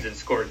 exactly. Games and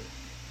scored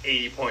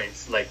 80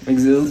 points. Like,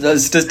 a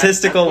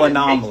statistical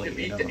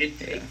anomaly.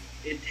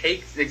 It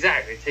takes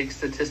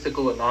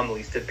statistical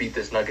anomalies to beat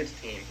this Nuggets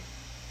team.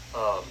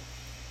 I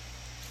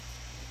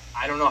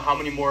don't know how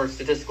many more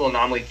statistical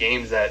anomaly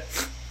games that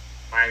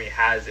Miami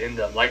has in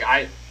them. Like,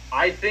 I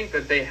think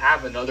that they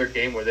have another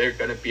game where they're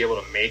going to be able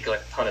to make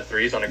like a ton of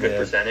threes on a good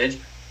percentage.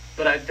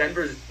 But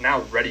Denver's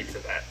now ready for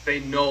that. They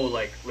know,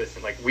 like,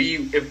 listen, like,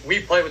 if we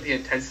play with the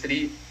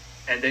intensity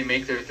and they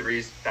make their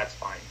threes, that's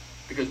fine.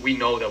 Because we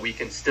know that we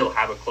can still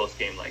have a close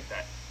game like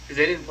that. Because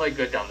they didn't play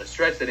good down the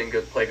stretch. They didn't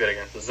play good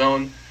against the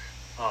zone.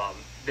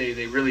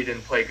 They really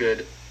didn't play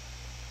good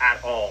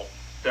at all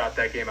throughout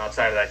that game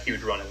outside of that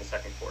huge run in the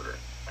second quarter.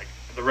 Like,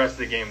 the rest of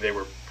the game, they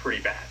were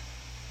pretty bad.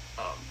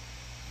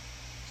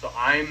 So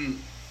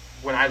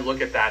when I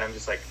look at that, I'm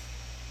just like,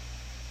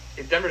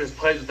 if Denver just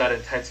plays with that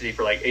intensity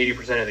for like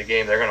 80% of the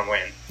game, they're going to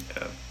win.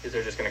 Yeah. Because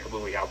they're just going to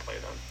completely outplay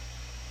them.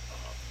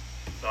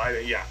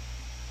 I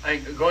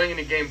think going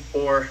into Game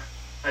 4,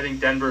 I think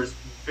Denver's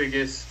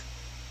biggest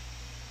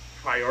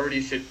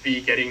priority should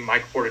be getting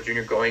Michael Porter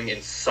Jr. going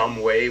in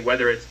some way,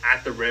 whether it's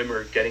at the rim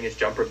or getting his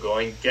jumper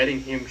going,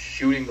 getting him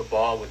shooting the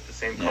ball with the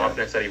same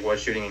confidence that he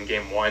was shooting in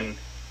Game 1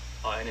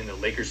 and in the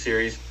Lakers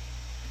series,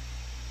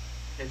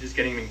 and just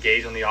getting him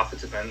engaged on the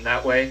offensive end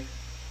that way.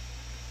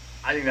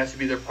 I think that should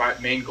be their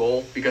main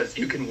goal, because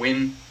you can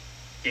win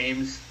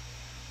games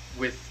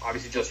with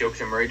obviously just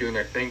Jokic and Murray doing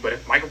their thing, but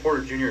if Michael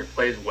Porter Jr.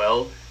 plays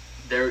well,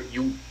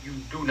 you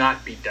do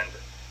not beat Denver.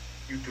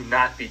 You do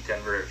not beat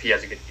Denver if he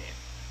has a good game.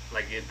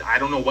 Like, I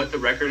don't know what the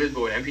record is,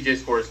 but when MPJ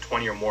scores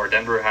 20 or more,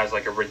 Denver has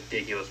like a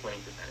ridiculous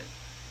winning percentage.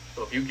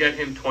 So if you get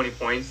him 20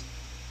 points,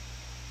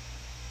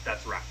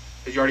 that's a wrap.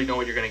 because you already know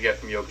what you're going to get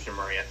from Jokic and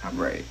Murray at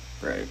halftime.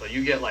 Right. So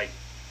you get like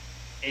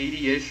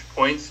 80-ish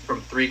points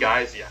from 3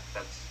 guys. Yeah,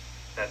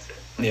 that's it.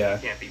 Like, yeah,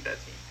 you can't beat that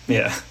team.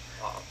 Yeah.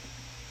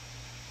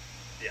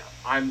 Yeah,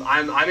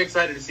 I'm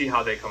excited to see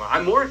how they come out.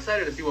 I'm more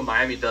excited to see what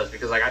Miami does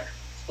because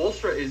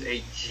Spoelstra is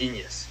a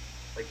genius.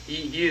 Like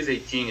he is a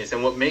genius,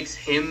 and what makes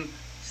him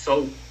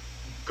so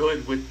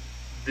good with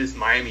this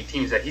Miami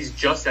team is that he's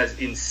just as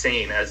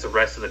insane as the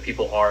rest of the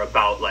people are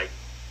about like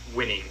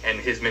winning, and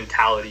his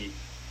mentality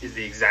is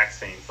the exact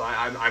same. So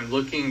I'm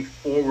looking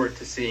forward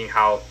to seeing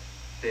how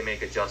they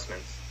make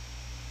adjustments.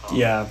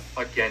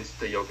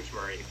 Against the Jokic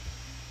Murray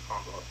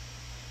combo.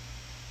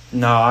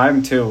 No,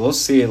 I'm too. We'll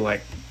see.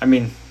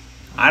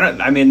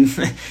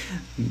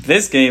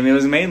 This game, it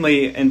was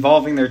mainly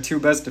involving their 2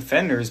 best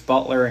defenders,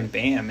 Butler and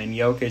Bam, and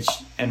Jokic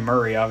and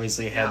Murray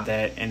obviously had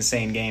that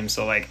insane game.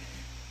 So, I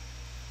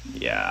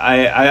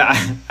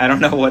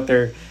don't know what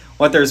they're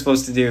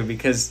supposed to do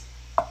because,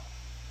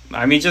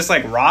 just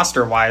like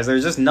roster-wise,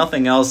 there's just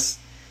nothing else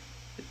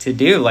to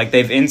do. Like,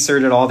 they've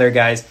inserted all their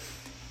guys.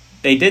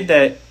 They did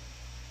that,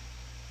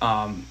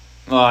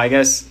 I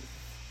guess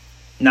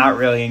not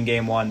really in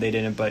game 1, they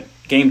didn't, but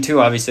game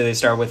 2, obviously, they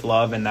start with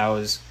Love, and that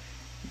was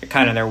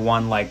kind of their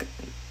one like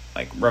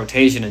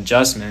rotation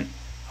adjustment.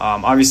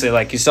 Obviously,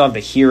 you still have the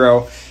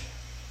Hero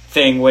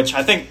thing, which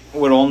I think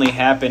would only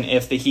happen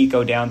if the Heat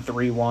go down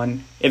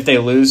 3-1. If they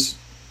lose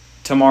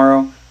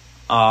tomorrow,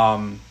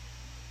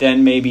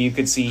 then maybe you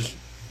could see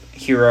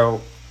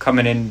Hero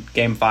coming in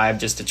game 5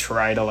 just to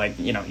try to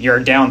you're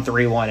down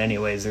 3-1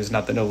 anyways. There's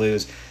nothing to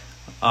lose.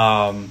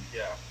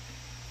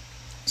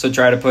 So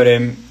try to put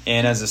him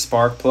in as a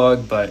spark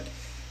plug, but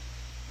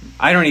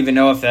I don't even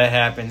know if that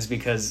happens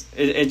because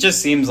it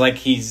just seems like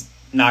he's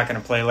not going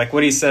to play. Like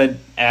what he said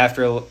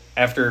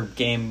after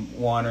game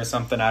 1 or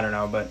something, I don't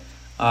know. But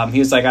he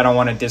was like, I don't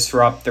want to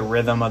disrupt the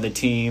rhythm of the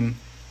team,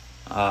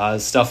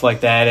 stuff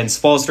like that. And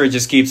Spoelstra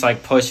just keeps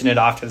pushing it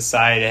off to the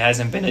side. It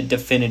hasn't been a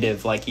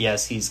definitive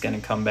yes, he's going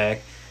to come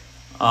back.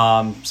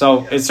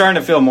 It's starting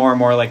to feel more and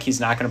more like he's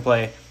not going to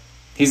play.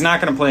 He's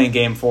not going to play in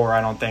game 4,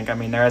 I don't think.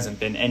 There hasn't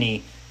been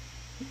any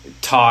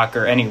talk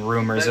or any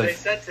rumors They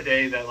said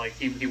today that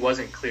he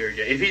wasn't cleared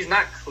yet. If he's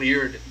not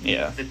cleared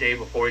the day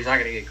before, he's not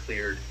going to get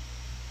cleared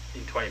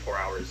in 24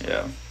 hours.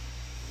 No,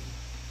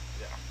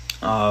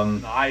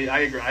 I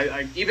agree.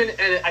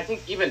 I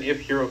think even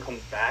if Hero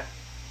comes back,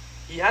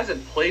 he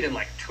hasn't played in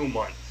 2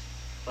 months.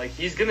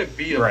 He's going to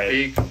be a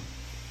big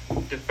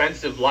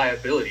defensive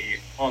liability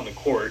on the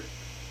court.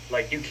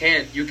 You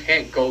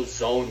can't go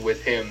zone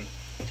with him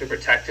to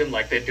protect him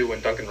like they do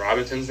when Duncan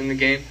Robinson's in the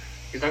game.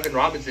 Because Duncan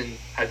Robinson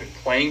has been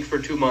playing for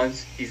 2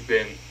 months. He's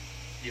been,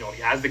 he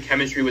has the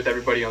chemistry with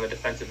everybody on the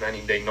defensive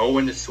end. They know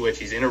when to switch.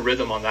 He's in a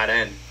rhythm on that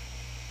end.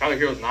 Tyler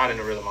Hero's not in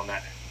a rhythm on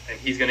that end. And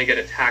he's going to get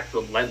attacked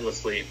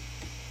relentlessly.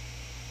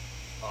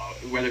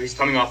 Whether he's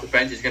coming off the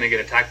bench, he's going to get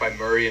attacked by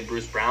Murray and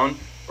Bruce Brown.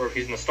 Or if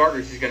he's in the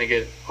starters, he's going to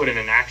get put in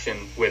an action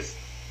with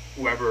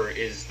whoever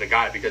is the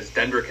guy. Because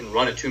Denver can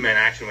run a 2-man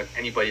action with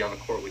anybody on the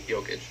court with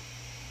Jokic.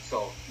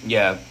 So,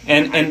 yeah.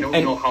 I don't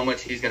know how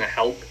much he's going to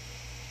help.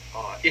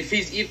 If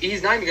he's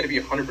not even going to be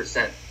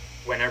 100%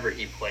 whenever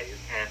he plays.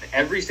 And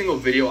every single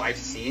video I've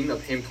seen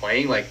of him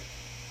playing,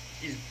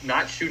 he's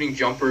not shooting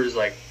jumpers,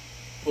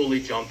 fully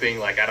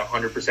jumping, at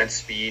 100%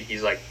 speed.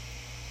 He's,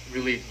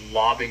 really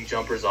lobbing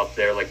jumpers up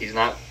there. He's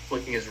not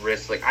flicking his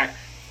wrist.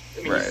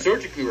 He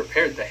surgically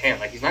repaired the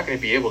hand. He's not going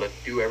to be able to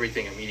do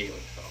everything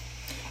immediately. So.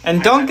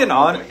 And Duncan,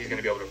 he's going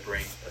to be able to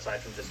bring,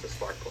 aside from just the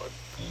spark plug.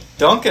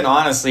 Duncan,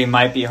 honestly,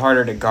 might be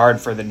harder to guard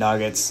for the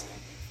Nuggets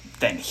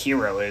than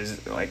Hero is.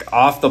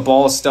 Off the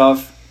ball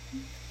stuff.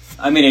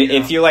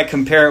 If you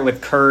compare it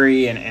with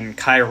Curry and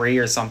Kyrie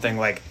or something,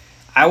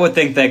 I would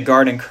think that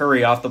guarding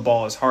Curry off the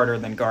ball is harder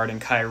than guarding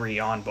Kyrie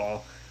on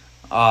ball.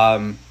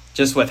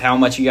 Just with how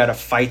much you got to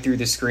fight through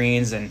the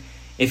screens, and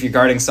if you're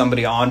guarding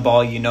somebody on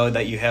ball, you know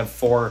that you have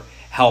 4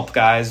 help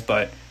guys,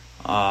 but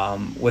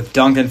with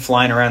Duncan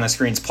flying around the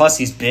screens, plus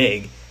he's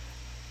big,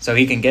 so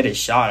he can get his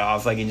shot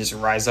off, he can just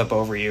rise up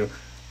over you.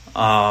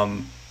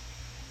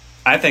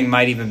 I think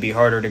might even be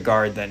harder to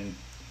guard than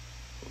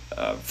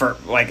for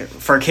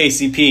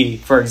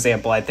KCP, for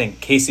example. I think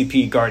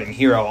KCP guarding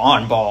Hero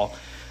on ball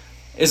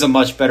is a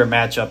much better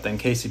matchup than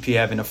KCP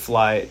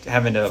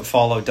having to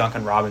follow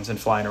Duncan Robinson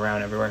flying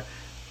around everywhere.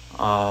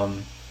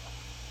 And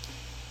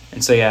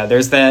so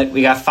there's that.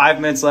 We got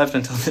 5 minutes left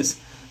until this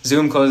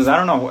Zoom closes. I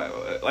don't know,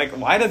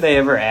 why did they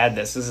ever add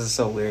this? This is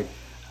so weird.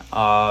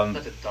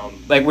 Such a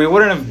dumb. We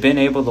wouldn't have been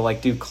able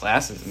to do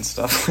classes and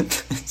stuff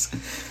with this.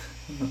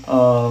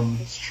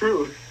 It's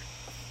true.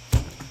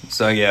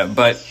 So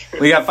but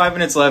we got 5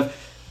 minutes left.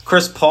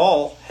 Chris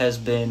Paul has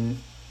been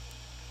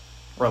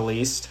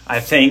released, I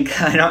think.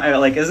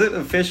 Is it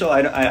official?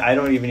 I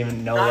don't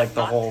even know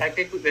the whole.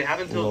 Technically, they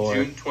have until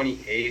June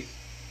 28th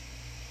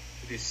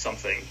to do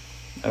something.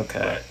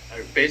 Okay.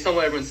 But based on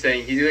what everyone's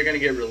saying, he's either going to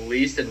get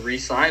released and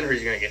re-signed, or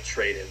he's going to get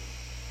traded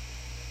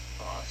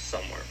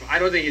somewhere. I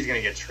don't think he's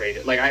going to get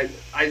traded.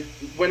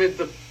 When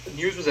the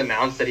news was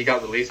announced that he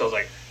got released, I was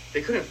like,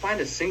 they couldn't find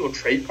a single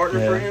trade partner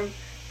for him.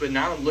 But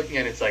now I'm looking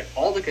at it, it's like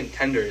all the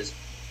contenders,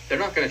 they're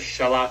not going to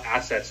shell out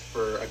assets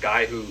for a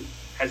guy who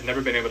has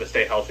never been able to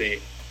stay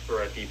healthy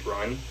for a deep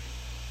run,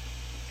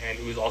 and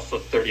who's also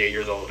 38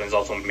 years old and is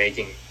also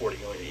making $40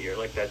 million a year.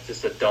 Like, that's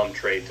just a dumb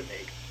trade to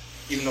make.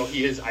 Even though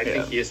I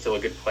think he is still a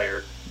good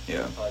player.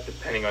 Yeah.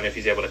 Depending on if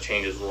he's able to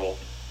change his role.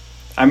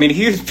 I mean,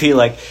 he would be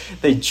like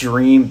the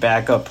dream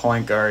backup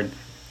point guard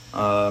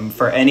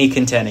for any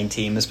contending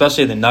team,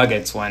 especially the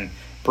Nuggets, when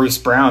Bruce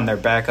Brown, their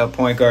backup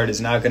point guard, is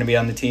not going to be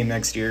on the team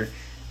next year.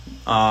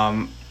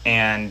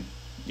 And,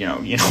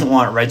 you don't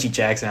want Reggie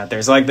Jackson out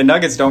there. So, like, the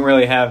Nuggets don't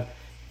really have,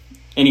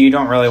 and you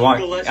don't really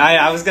want,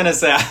 I was going to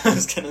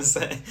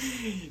say,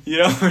 you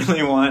don't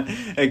really want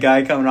a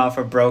guy coming off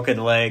a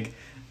broken leg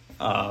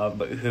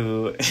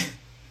who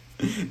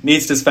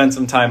needs to spend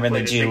some time in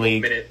the G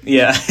League. Minute.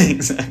 Yeah,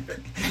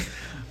 exactly.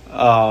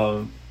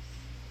 So,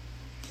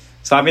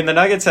 I mean, the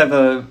Nuggets have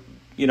a,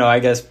 I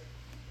guess,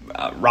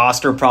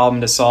 roster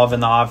problem to solve in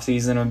the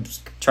offseason. I'm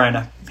just trying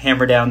to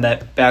hammer down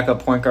that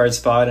backup point guard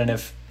spot. And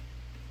if,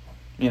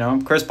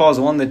 Chris Paul is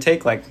willing to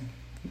take like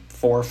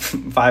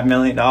 $4-5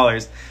 million.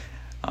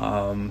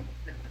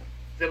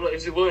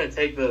 Is he willing to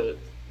take the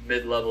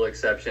mid-level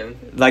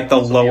exception? Like the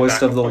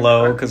lowest of the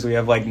low, because we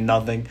have like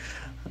nothing.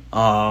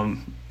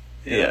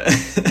 Yeah.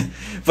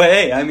 But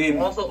hey, I mean,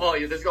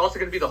 there's also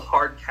going to be the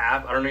hard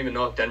cap. I don't even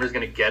know if Denver's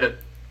going to get a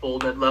full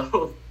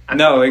mid-level.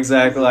 No,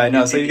 exactly. I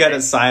know. So you got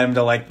to sign him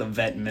to like the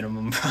vet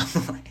minimum,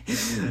 probably.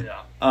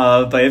 Yeah.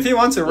 But if he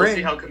wants a ring,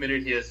 see how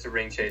committed he is to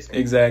ring chasing.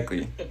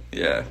 Exactly.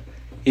 Yeah.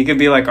 He could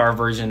be like our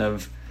version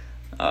of,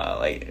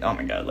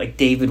 like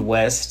David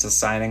West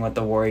signing with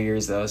the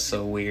Warriors. That was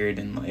so weird.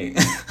 And like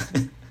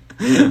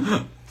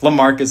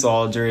LaMarcus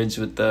Aldridge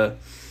with the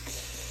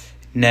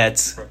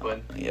Nets.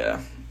 Brooklyn.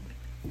 Yeah.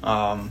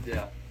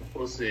 Yeah.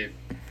 We'll see.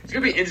 It's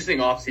gonna be an interesting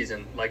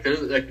offseason.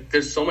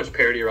 There's so much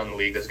parity around the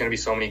league. There's gonna be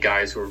so many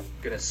guys who are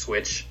gonna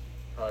switch,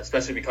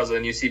 especially because of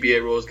the new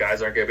CBA rules.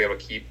 Guys aren't gonna be able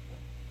to keep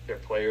their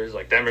players.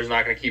 Like Denver's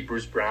not gonna keep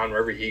Bruce Brown.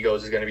 Wherever he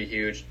goes is gonna be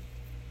huge.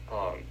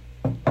 You're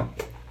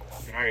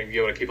not gonna be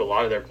able to keep a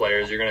lot of their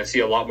players. You're gonna see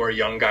a lot more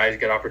young guys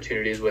get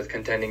opportunities with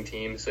contending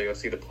teams. So you'll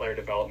see the player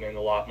development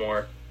a lot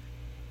more.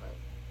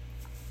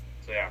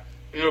 So yeah,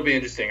 it'll be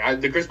interesting.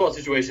 The Chris Paul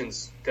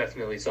situation's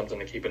definitely something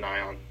to keep an eye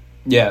on.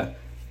 Yeah.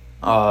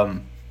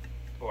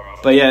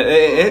 But yeah,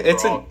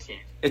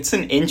 it's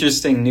an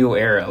interesting new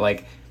era.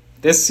 Like,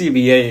 this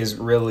CBA is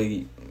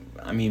really,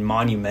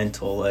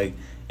 monumental. Like,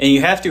 and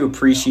you have to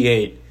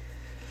appreciate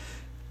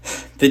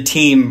the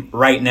team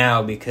right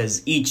now,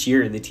 because each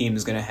year the team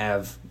is going to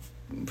have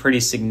pretty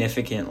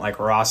significant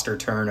roster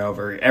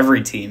turnover.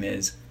 Every team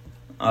is.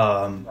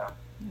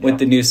 With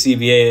the new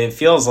CBA, it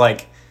feels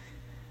like,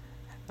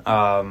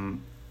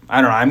 I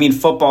don't know.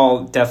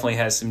 Football definitely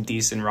has some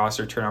decent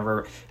roster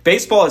turnover.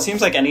 Baseball, it seems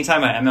like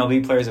anytime an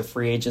MLB player is a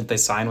free agent, they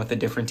sign with a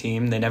different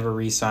team. They never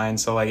re-sign.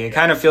 So, it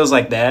kind of feels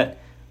like that.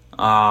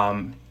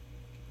 To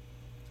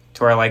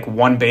where,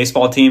 one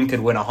baseball team could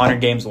win 100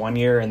 games one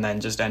year and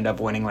then just end up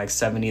winning,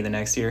 70 the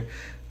next year.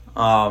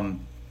 So,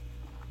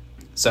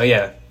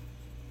 yeah.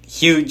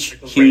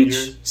 Huge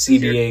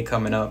CBA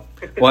coming up.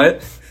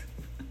 What?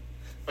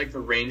 Like the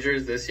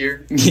Rangers this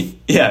year?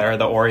 Yeah, or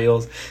the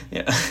Orioles.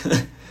 Yeah.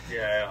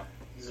 Yeah.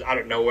 Out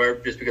of nowhere,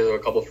 just because of a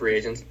couple free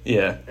agents.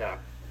 Yeah. Yeah.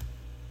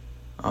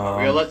 We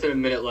got less than a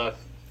minute left.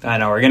 I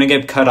know, we're going to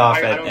get cut off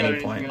at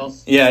any point.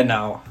 Else? Yeah,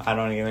 no, I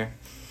don't either.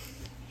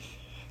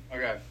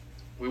 Okay.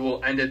 We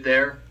will end it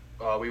there.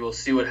 We will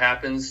see what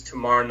happens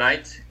tomorrow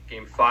night,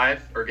 Game 4.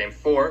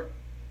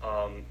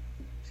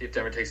 See if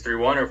Denver takes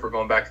 3-1 or if we're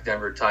going back to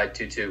Denver tied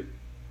 2-2. Going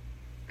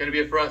to be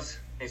it for us.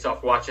 Thanks all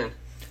for watching.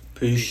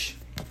 Peace.